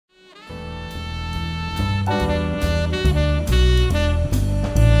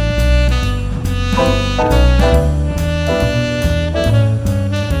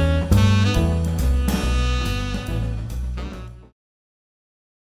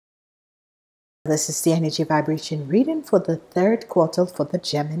This is the energy vibration reading for the third quarter for the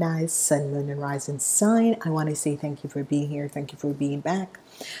Gemini Sun, Moon, and Rising sign. I want to say thank you for being here. Thank you for being back.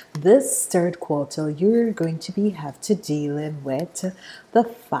 This third quarter, you're going to have to dealing with the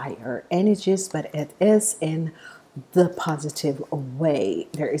fire energies, but it is in the positive way.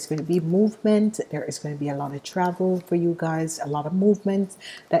 There is going to be movement. There is going to be a lot of travel for you guys, a lot of movement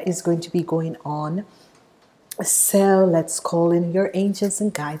that is going to be going on. So let's call in your angels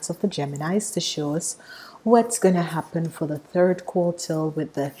and guides of the Geminis to show us what's going to happen for the third quarter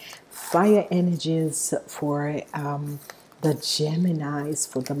with the fire energies for the Geminis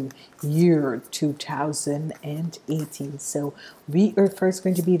for the year 2018. So we are first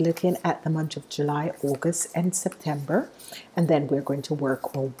going to be looking at the month of July, August, and September, and then we're going to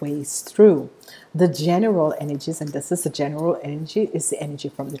work our ways through the general energies. And this is the general energy, is the energy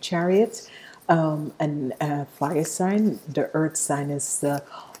from the Chariot. And fire sign, the earth sign is the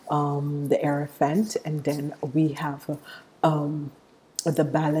Hierophant, and then we have the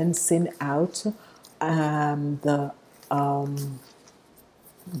balancing out, the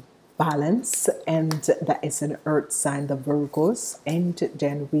balance, and that is an earth sign, the Virgos, and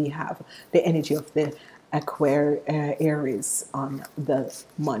then we have the energy of the Aries on the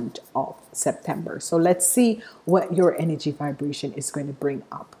month of September. So let's see what your energy vibration is going to bring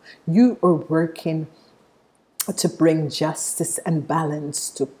up. You are working to bring justice and balance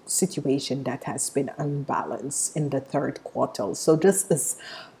to situation that has been unbalanced in the third quarter. So this is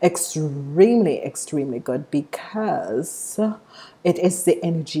extremely good because it is the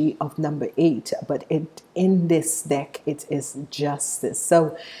energy of number 8, but in this deck it is justice.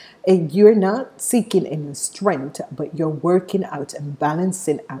 So you're not seeking any strength, but you're working out and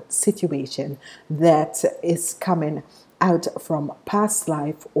balancing out situation that is coming out from past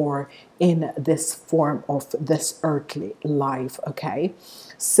life or in this form of this earthly life. Okay,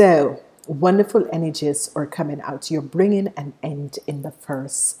 so wonderful energies are coming out. You're bringing an end in the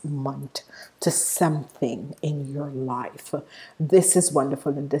first month to something in your life. This is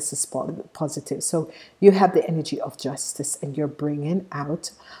wonderful and this is positive. So you have the energy of justice and you're bringing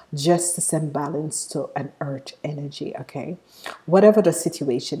out justice and balance to an earth energy. Okay, whatever the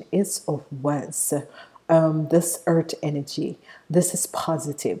situation is or was, this earth energy, this is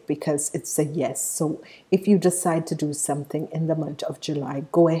positive because it's a yes. So if you decide to do something in the month of July,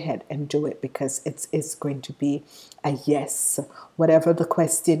 go ahead and do it because it's going to be a yes. Whatever the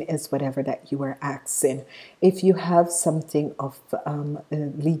question is, whatever that you are asking. If you have something of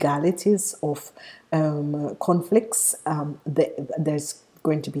legalities, of conflicts, there's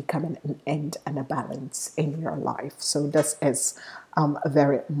going to be coming an end and a balance in your life. So this is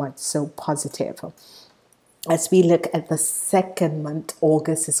very much so positive. As we look at the second month,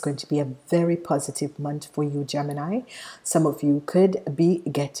 August is going to be a very positive month for you, Gemini. Some of you could be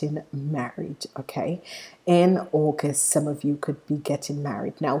getting married, okay? In August, some of you could be getting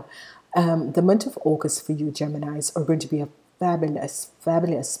married. Now, the month of August for you, Geminis, are going to be a fabulous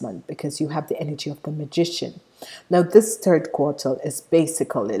month because you have the energy of the Magician. Now, this third quarter is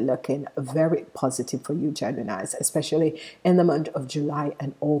basically looking very positive for you, Geminis, especially in the month of July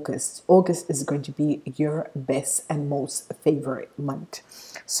and August. August is going to be your best and most favorite month.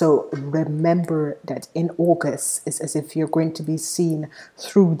 So remember that in August, it's as if you're going to be seen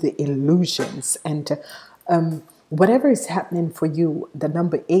through the illusions. And whatever is happening for you, the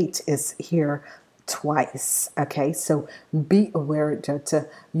number 8 is here twice. Okay, so be aware that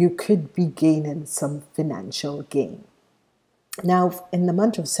you could be gaining some financial gain. Now, in the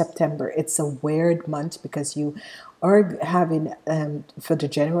month of September, it's a weird month because you are having, for the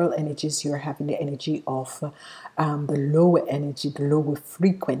general energies, you're having the energy of the lower energy, the lower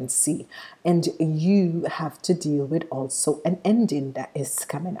frequency, and you have to deal with also an ending that is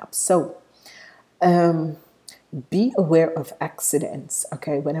coming up. So, be aware of accidents.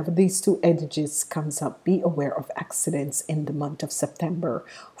 Okay, whenever these two energies comes up, be aware of accidents in the month of September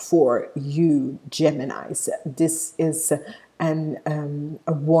for you, Geminis. This is a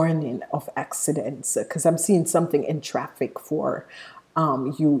warning of accidents because I'm seeing something in traffic for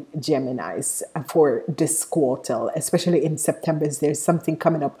you Geminis for this quarter, especially in September. There's something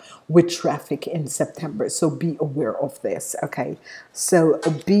coming up with traffic in September, so be aware of this. Okay, so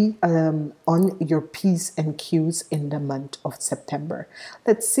be on your P's and Q's in the month of September.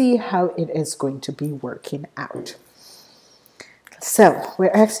 Let's see how it is going to be working out. So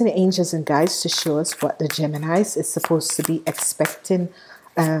we're asking the angels and guides to show us what the Geminis is supposed to be expecting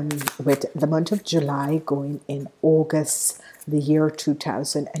with the month of July going in August, the year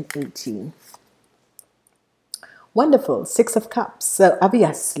 2018. Wonderful. 6 of Cups. So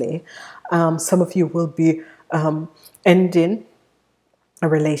obviously, some of you will be ending a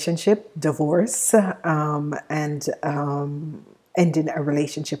relationship, divorce, and ending a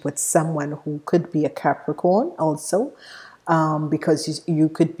relationship with someone who could be a Capricorn also, because you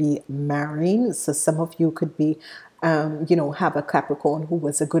could be marrying. So some of you could be, have a Capricorn who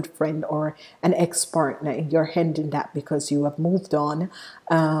was a good friend or an ex-partner, and you're ending that because you have moved on.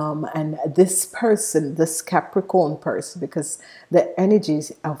 And this person, this Capricorn person, because the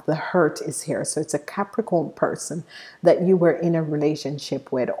energies of the hurt is here. So it's a Capricorn person that you were in a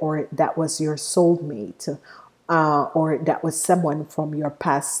relationship with, or that was your soulmate, or that was someone from your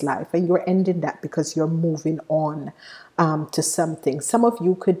past life, and you're ending that because you're moving on to something. Some of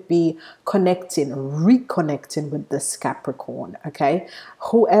you could be reconnecting with this Capricorn. Okay,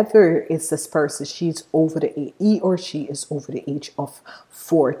 whoever is this person, she's over the age, he or she is over the age of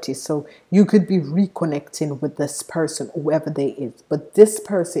 40. So you could be reconnecting with this person, whoever they is. But this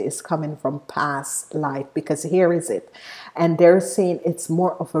person is coming from past life, because here is it, and they're saying it's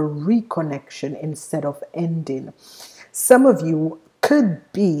more of a reconnection instead of ending. Some of you could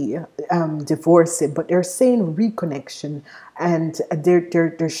be divorcing, but they're saying reconnection, and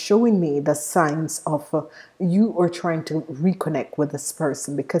they're showing me the signs of you are trying to reconnect with this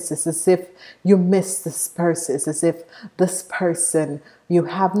person, because it's as if you miss this person. It's as if this person, you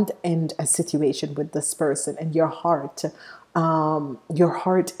haven't ended a situation with this person, and your heart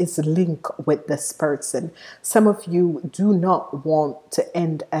is linked with this person. Some of you do not want to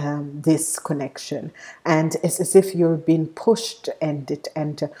end this connection, and it's as if you're being pushed to end it.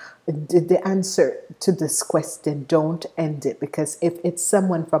 And the answer to this question: don't end it, because if it's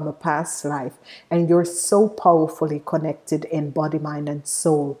someone from a past life and you're so powerfully connected in body, mind, and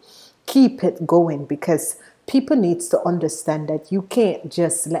soul, keep it going, because people needs to understand that you can't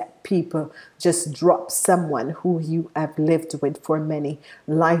just let people just drop someone who you have lived with for many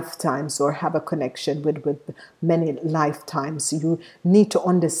lifetimes, or have a connection with many lifetimes. You need to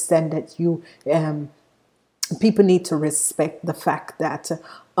understand that people need to respect the fact that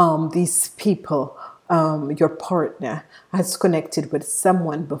these people, your partner, has connected with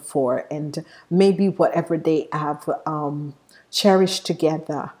someone before, and maybe whatever they have cherished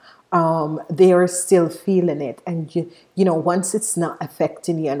together, they are still feeling it. And once it's not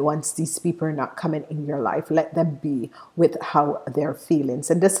affecting you, and once these people are not coming in your life, let them be with how they're feeling.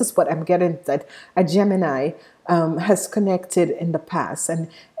 And this is what I'm getting, that a Gemini has connected in the past, and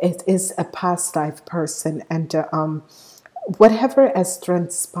it is a past life person. And whatever has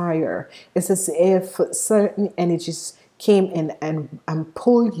transpired is as if certain energies came in and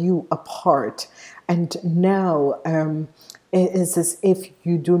pulled you apart, and now it is as if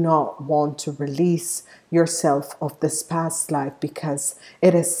you do not want to release yourself of this past life, because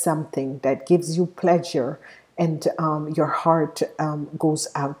it is something that gives you pleasure, and your heart goes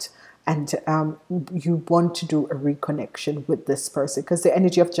out, and you want to do a reconnection with this person, because the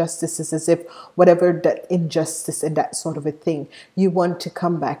energy of justice is as if whatever that injustice and that sort of a thing, you want to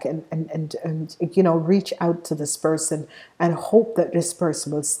come back and reach out to this person and hope that this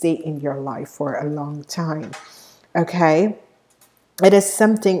person will stay in your life for a long time. Okay, it is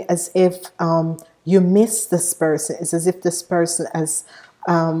something as if you miss this person. It's as if this person has,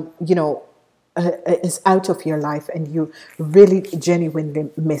 is out of your life, and you really genuinely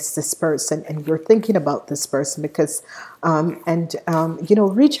miss this person, and you're thinking about this person, because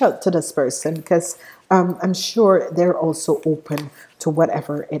reach out to this person, because I'm sure they're also open to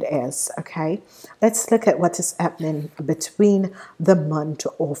whatever it is. Okay, let's look at what is happening between the month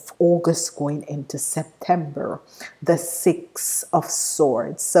of August going into September. The Six of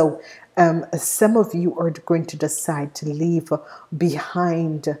Swords. So some of you are going to decide to leave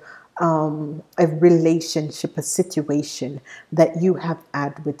behind a relationship, a situation that you have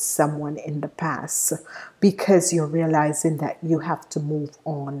had with someone in the past, because you're realizing that you have to move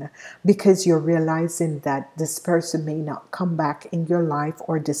on, because you're realizing that this person may not come back in your life,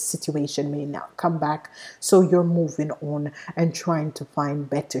 or this situation may not come back. So you're moving on and trying to find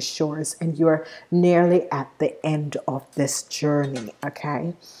better shores, and you're nearly at the end of this journey.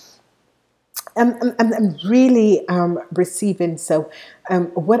 Okay, I'm really receiving. So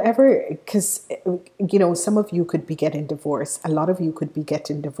whatever, because some of you could be getting divorced, a lot of you could be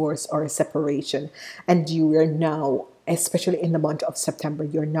getting divorced or a separation, and you are now, especially in the month of September,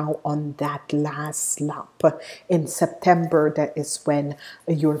 you're now on that last lap. In September, that is when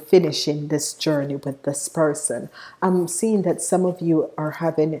you're finishing this journey with this person. I'm seeing that some of you are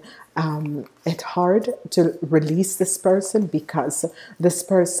having it hard to release this person, because this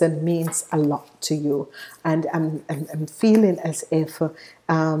person means a lot to you, and I'm feeling as if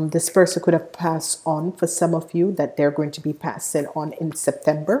this person could have passed on. For some of you, that they're going to be passing on in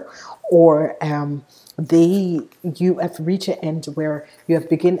September, or you have reached an end where you have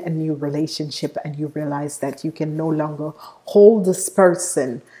begun a new relationship, and you realize that you can no longer hold this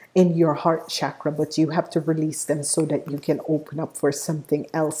person in your heart chakra, but you have to release them so that you can open up for something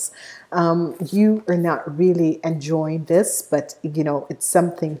else. You are not really enjoying this, but you know it's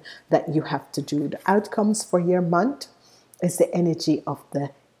something that you have to do. The outcomes for your month is the energy of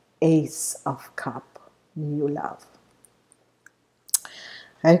the Ace of Cup, new love.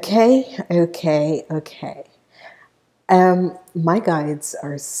 Okay, okay, okay. My guides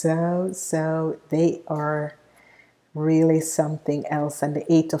are they are really something else. And the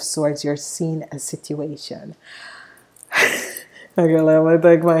Eight of Swords, you're seeing a situation. Okay, let me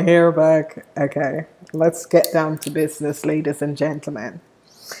take my hair back. Okay, let's get down to business, ladies and gentlemen.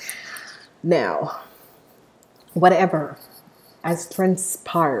 Now, whatever has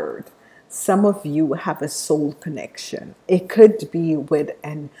transpired, some of you have a soul connection. It could be with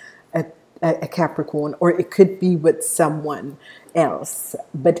a Capricorn, or it could be with someone else,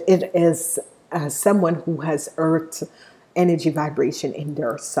 but it is someone who has earth energy vibration in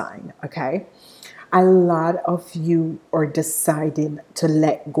their sign. Okay, a lot of you are deciding to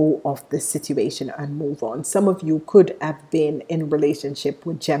let go of the situation and move on. Some of you could have been in relationship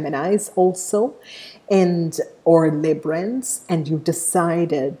with Geminis also, and or Librans, and you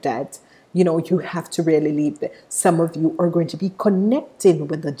decided that you know you have to really leave. Some of you are going to be connecting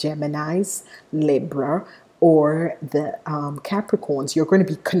with the Geminis, Libra, or the Capricorns. You're going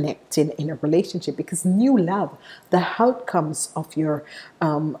to be connecting in a relationship because new love, the outcomes of your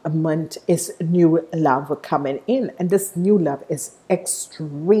month is new love coming in. And this new love is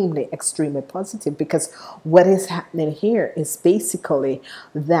extremely, extremely positive, because what is happening here is basically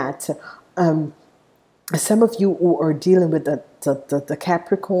that some of you who are dealing with the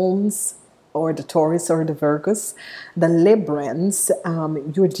Capricorns, or the Taurus, or the Virgos, the Librans,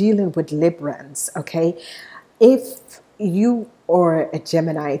 you're dealing with Librans, okay? If you are a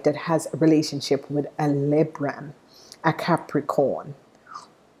Gemini that has a relationship with a Libran, a Capricorn,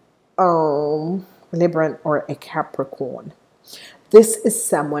 Libran or a Capricorn, this is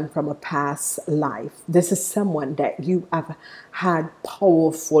someone from a past life. This is someone that you have had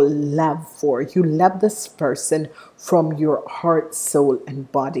powerful love for. You love this person from your heart, soul, and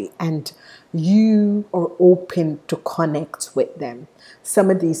body, and you are open to connect with them. Some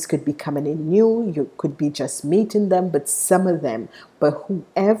of these could be coming in new, you could be just meeting them, but some of them, but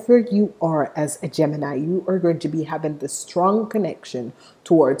whoever you are as a Gemini, you are going to be having the strong connection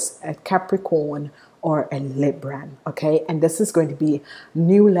towards a Capricorn or a Libran, okay? And this is going to be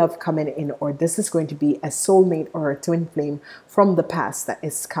new love coming in, or this is going to be a soulmate or a twin flame from the past that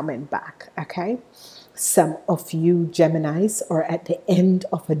is coming back, okay? Some of you Geminis are at the end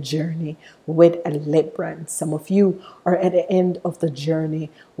of a journey with a Libran. Some of you are at the end of the journey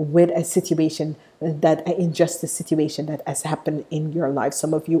with a situation, that an injustice situation that has happened in your life.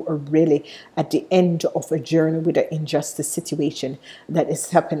 Some of you are really at the end of a journey with an injustice situation that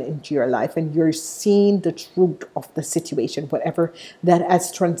is happening into your life, and you're seeing the truth of the situation. Whatever that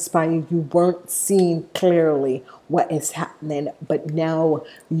has transpired, you weren't seeing clearly what is happening, but now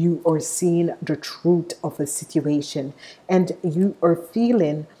you are seeing the truth of a situation, and you are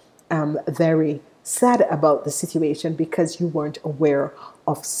feeling very sad about the situation because you weren't aware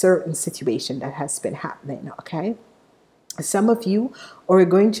of certain situation that has been happening, okay? Some of you are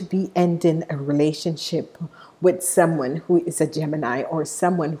going to be ending a relationship with someone who is a Gemini, or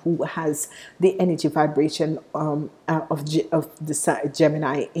someone who has the energy vibration of the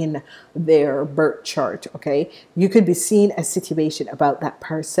Gemini in their birth chart, okay? You could be seeing a situation about that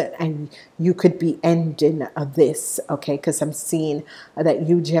person, and you could be ending this, okay? Because I'm seeing that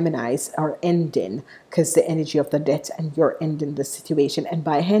you Geminis are ending, because the energy of the death, and you're ending the situation. And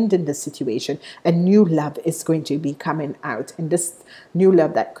by ending the situation, a new love is going to be coming out. And this new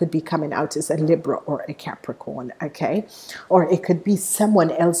love that could be coming out is a Libra or a Capricorn, okay? Or it could be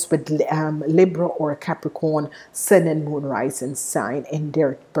someone else with Libra or a Capricorn sun and moon rising sign in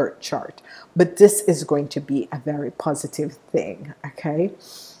their birth chart. But this is going to be a very positive thing, okay?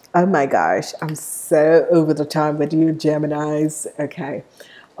 Oh my gosh, I'm so over the time with you Geminis, okay?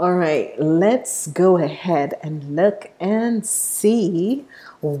 All right, let's go ahead and look and see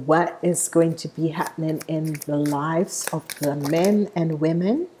what is going to be happening in the lives of the men and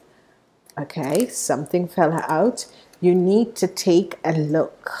women. Okay, something fell out. You need to take a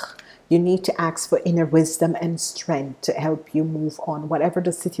look. You need to ask for inner wisdom and strength to help you move on. Whatever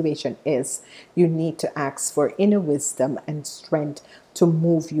the situation is, you need to ask for inner wisdom and strength to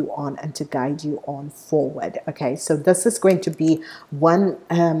move you on and to guide you on forward. Okay, so this is going to be one,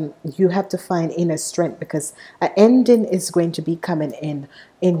 you have to find inner strength, because an ending is going to be coming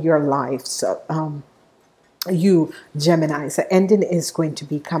in your life. So you Geminis, the ending is going to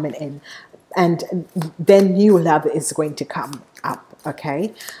be coming in, and then new love is going to come up.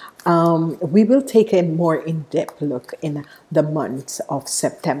 Okay, we will take a more in-depth look in the month of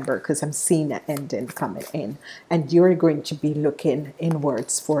September, because I'm seeing an ending coming in, and you're going to be looking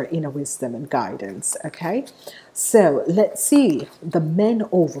inwards for inner wisdom and guidance. Okay, so let's see the men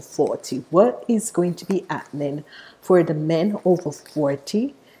over 40. What is going to be happening for the men over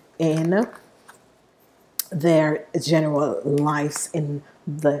 40 in their general lives in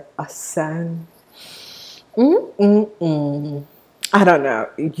the sun? I don't know.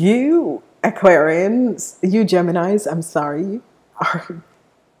 You Aquarians, you Geminis, I'm sorry, are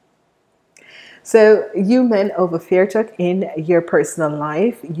so you men over Fairtuck, in your personal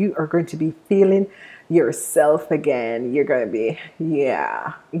life, you are going to be feeling yourself again. You're going to be,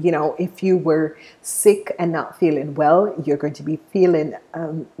 yeah, you know, if you were sick and not feeling well, you're going to be feeling,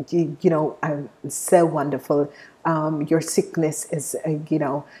 so wonderful. Your sickness is,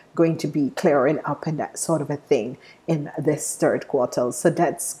 going to be clearing up and that sort of a thing in this third quarter. So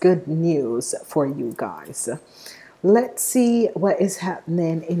that's good news for you guys. Let's see what is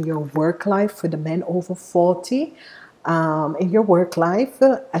happening in your work life for the men over 40. In your work life,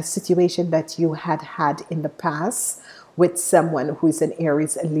 a situation that you had in the past with someone who is an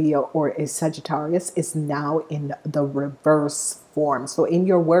Aries, a Leo, or a Sagittarius is now in the reverse form. So in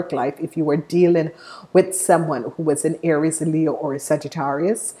your work life, if you were dealing with someone who was an Aries, a Leo, or a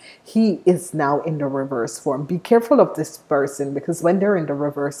Sagittarius, he is now in the reverse form. Be careful of this person, because when they're in the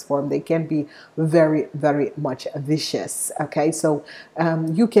reverse form, they can be very, very much vicious. Okay, so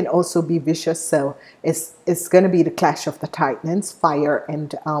you can also be vicious. So it's going to be the clash of the titans, fire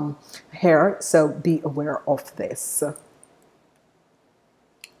and hair. So be aware of this.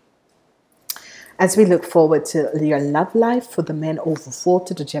 As we look forward to your love life for the men over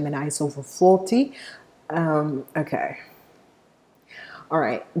 40, the Geminis over 40. Okay. All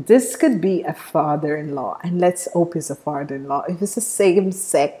right. This could be a father-in-law. And let's hope it's a father-in-law. If it's the same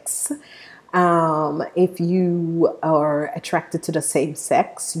sex, if you are attracted to the same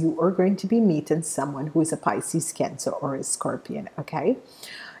sex, you are going to be meeting someone who is a Pisces, Cancer, or a Scorpion. Okay.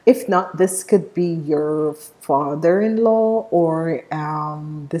 If not, this could be your father-in-law, or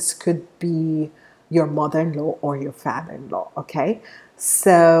this could be your mother-in-law or your father-in-law. Okay,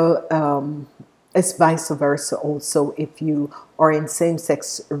 so it's vice versa also. If you are in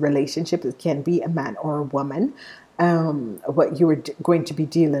same-sex relationship, it can be a man or a woman, what you are going to be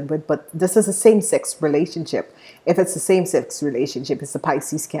dealing with. But this is a same-sex relationship. If it's a same-sex relationship, it's a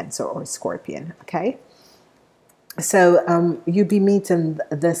Pisces, Cancer, or Scorpion. Okay, so you'll be meeting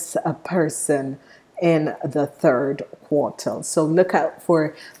this person in the third quarter. So look out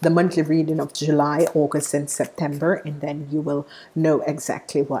for the monthly reading of July, August, and September, and then you will know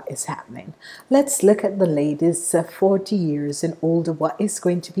exactly what is happening. Let's look at the ladies 40 years and older. What is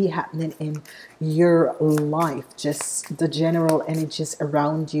going to be happening in your life? Just the general energies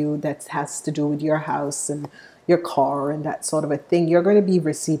around you that has to do with your house and your car and that sort of a thing. You're going to be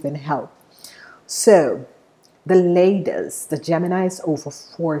receiving help. So the ladies, the Geminis over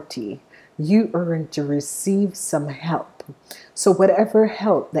 40, you are going to receive some help. So whatever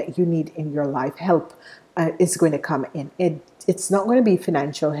help that you need in your life, help is going to come in. It's not going to be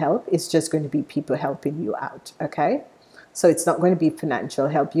financial help. It's just going to be people helping you out. Okay. So it's not going to be financial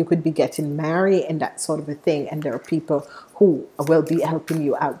help. You could be getting married and that sort of a thing. And there are people who will be helping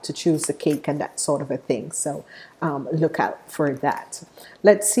you out to choose the cake and that sort of a thing. So look out for that.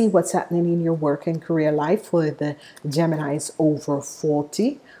 Let's see what's happening in your work and career life for the Geminis over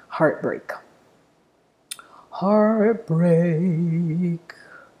 40. Heartbreak. Heartbreak.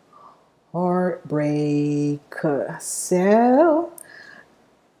 Heartbreak. So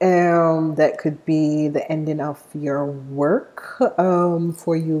that could be the ending of your work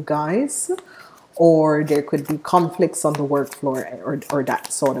for you guys, or there could be conflicts on the work floor, or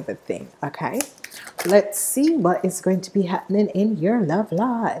that sort of a thing. Okay, let's see what is going to be happening in your love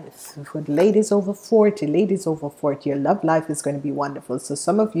life for the ladies over 40. Ladies over 40, your love life is going to be wonderful. So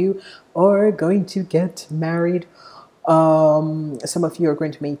some of you are going to get married. Some of you are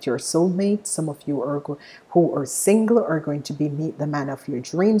going to meet your soulmate. Some of you are who are single are going to meet the man of your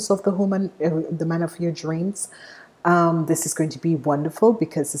dreams, of the woman, the man of your dreams. This is going to be wonderful,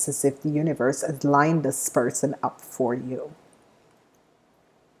 because it's as if the universe has lined this person up for you.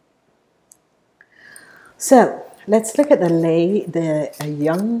 So let's look at the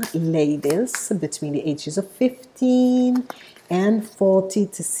young ladies between the ages of 15 and 40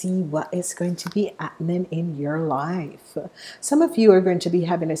 to see what is going to be happening in your life. Some of you are going to be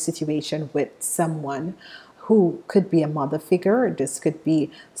having a situation with someone who could be a mother figure. This could be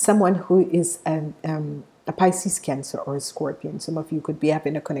someone who is a Pisces, Cancer, or a Scorpion. Some of you could be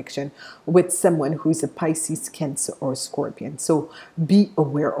having a connection with someone who's a Pisces, Cancer, or Scorpion. So be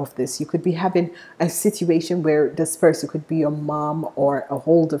aware of this. You could be having a situation where this person could be your mom or a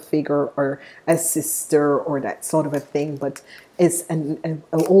older figure or a sister or that sort of a thing, but it's an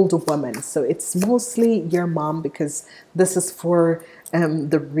older woman. So it's mostly your mom, because this is for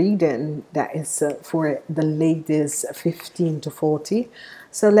the reading that is for the ladies 15 to 40.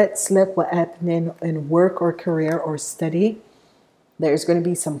 So let's look what happening in work or career or study. There's going to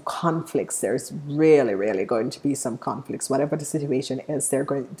be some conflicts. There's really going to be some conflicts. Whatever the situation is, there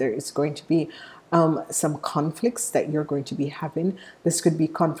is going to be some conflicts that you're going to be having. This could be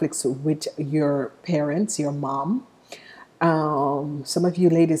conflicts with your parents, your mom. Some of you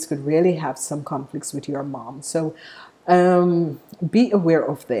ladies could really have some conflicts with your mom. So be aware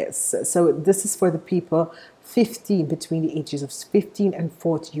of this. So this is for the people 15, between the ages of 15 and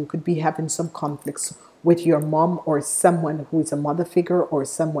 40. You could be having some conflicts with your mom or someone who is a mother figure or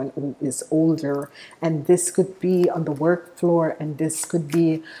someone who is older. And this could be on the work floor, and this could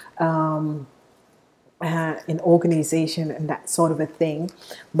be in organization and that sort of a thing.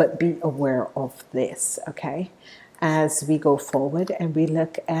 But be aware of this, okay? As we go forward and we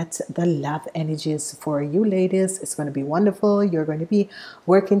look at the love energies for you ladies, it's going to be wonderful. You're going to be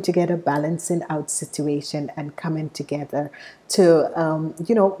working together, balancing out situation and coming together to,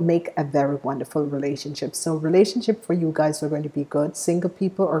 you know, make a very wonderful relationship. So relationship for you guys are going to be good. Single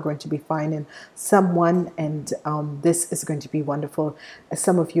people are going to be finding someone, and this is going to be wonderful.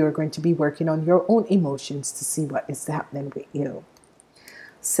 Some of you are going to be working on your own emotions to see what is happening with you.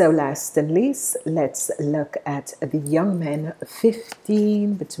 So last and least, let's look at the young men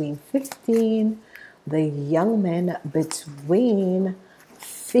 15, between 15, the young men between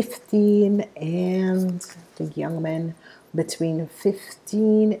 15 and the young men between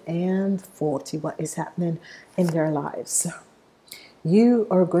 15 and 40. What is happening in their lives? You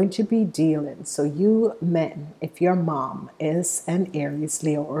are going to be dealing, so you men, if your mom is an Aries,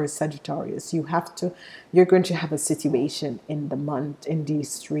 Leo, or a Sagittarius, you're going to have a situation in the month, in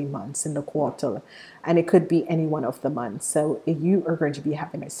these 3 months, in the quarter, and it could be any one of the months. So you are going to be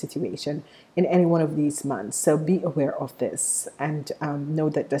having a situation in any one of these months. So be aware of this and know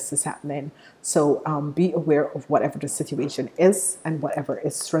that this is happening. So be aware of whatever the situation is and whatever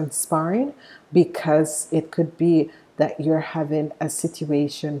is transpiring, because it could be that you're having a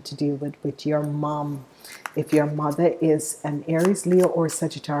situation to deal with your mom. If your mother is an Aries, Leo, or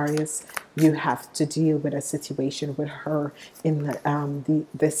Sagittarius, you have to deal with a situation with her in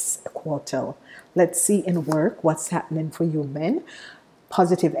this quarter. Let's see in work what's happening for you men.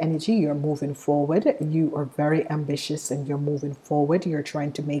 Positive energy, you're moving forward. You are very ambitious and you're moving forward. You're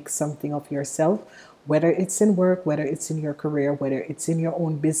trying to make something of yourself, whether it's in work, whether it's in your career, whether it's in your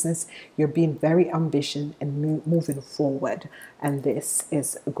own business. You're being very ambitious and moving forward, and this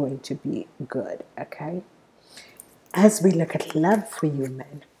is going to be good, okay? As we look at love for you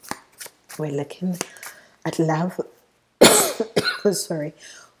men, we're looking at love sorry,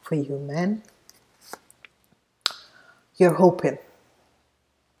 for you men. You're hoping,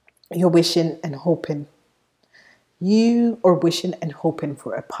 you're wishing and hoping. You are wishing and hoping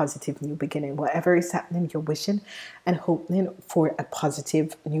for a positive new beginning. Whatever is happening, you're wishing and hoping for a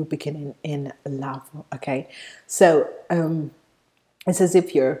positive new beginning in love, okay? So it's as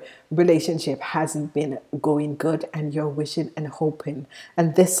if your relationship hasn't been going good and you're wishing and hoping.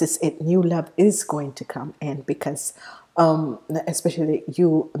 And this is it. New love is going to come in, because especially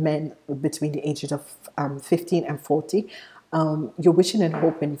you men between the ages of 15 and 40, you're wishing and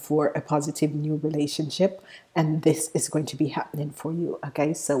hoping for a positive new relationship, and this is going to be happening for you,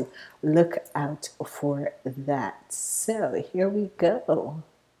 okay? So look out for that. So here we go,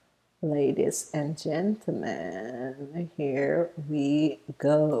 ladies and gentlemen, here we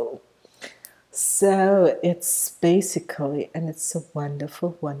go. So it's basically, and it's a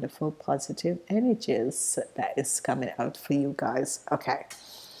wonderful positive energies that is coming out for you guys, okay?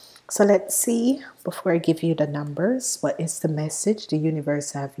 So let's see, before I give you the numbers, what is the message? The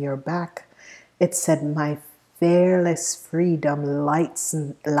universe have your back. It said, my fearless freedom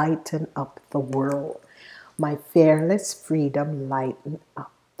lighten up the world. My fearless freedom lighten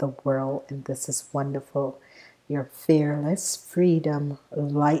up the world. And this is wonderful. Your fearless freedom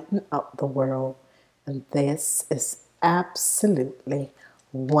lighten up the world. And this is absolutely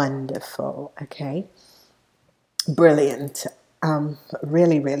wonderful, okay? Brilliant.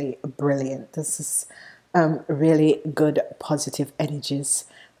 Really brilliant. This is really good positive energies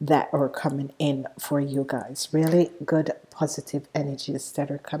that are coming in for you guys. Really good positive energies that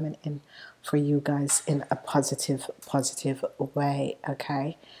are coming in for you guys in a positive way,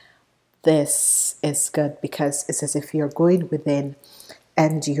 okay? this is good because it's as if you're going within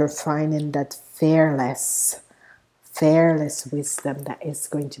and you're finding that fearless wisdom that is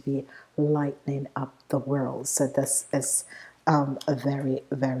going to be lightening up the world. So this is a very,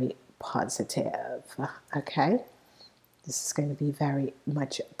 very positive. Okay, this is going to be very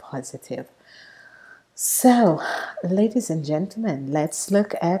much positive. So, ladies and gentlemen, let's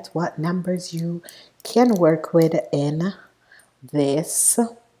look at what numbers you can work with in this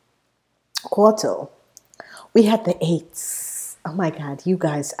quarter. We had the eights. Oh my God, you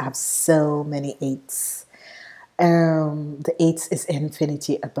guys have so many eights. The eights is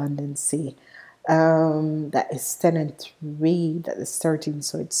infinity, abundancy. That is 10 and 3. That is 13,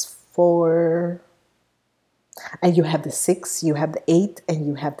 so it's 4. And you have the 6, you have the 8, and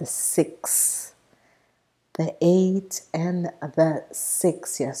you have the 6. The 8 and the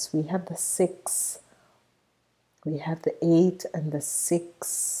 6. Yes, we have the 6. We have the 8 and the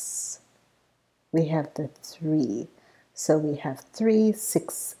 6. We have the 3. So we have 3,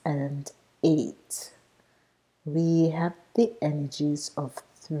 6, and 8. We have the energies of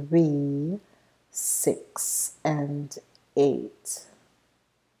 3, 6, and 8,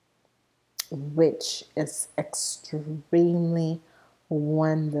 which is extremely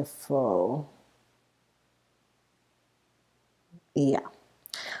wonderful. Yeah.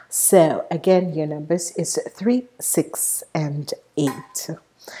 So again, your numbers is 3, 6, and 8.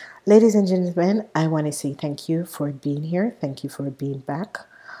 Ladies and gentlemen, I want to say thank you for being here. Thank you for being back.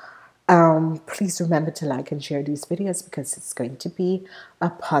 Please remember to like and share these videos because it's going to be a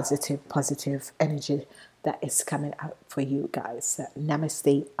positive energy that is coming out for you guys.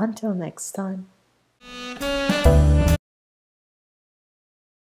 Namaste. Until next time.